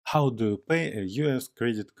How do you pay a US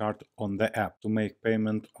credit card on the app? To make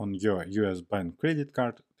payment on your US bank credit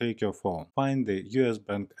card, take your phone, find the US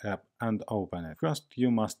bank app and open it. First, you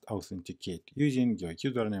must authenticate using your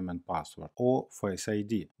username and password or Face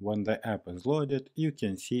ID. When the app is loaded, you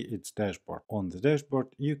can see its dashboard. On the dashboard,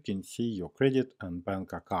 you can see your credit and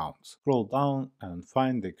bank accounts. Scroll down and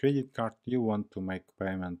find the credit card you want to make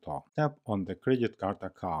payment on. Tap on the credit card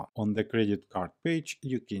account. On the credit card page,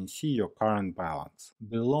 you can see your current balance.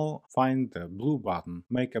 Below, find the blue button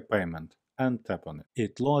Make a Payment and tap on it.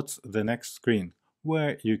 It loads the next screen,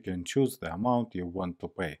 where you can choose the amount you want to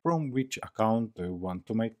pay. From which account do you want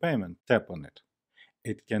to make payment? Tap on it.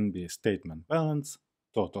 It can be statement balance,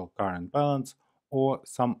 total current balance, or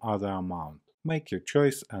some other amount. Make your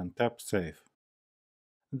choice and tap Save.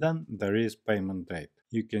 Then there is payment date.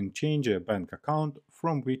 You can change a bank account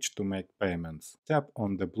from which to make payments. Tap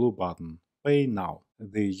on the blue button Pay Now.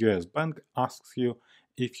 The US bank asks you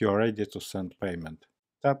if you are ready to send payment.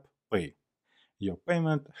 Tap Pay. Your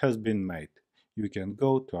payment has been made. You can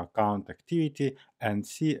go to Account Activity and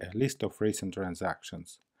see a list of recent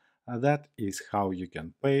transactions. That is how you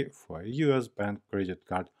can pay for a US bank credit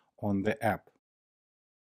card on the app.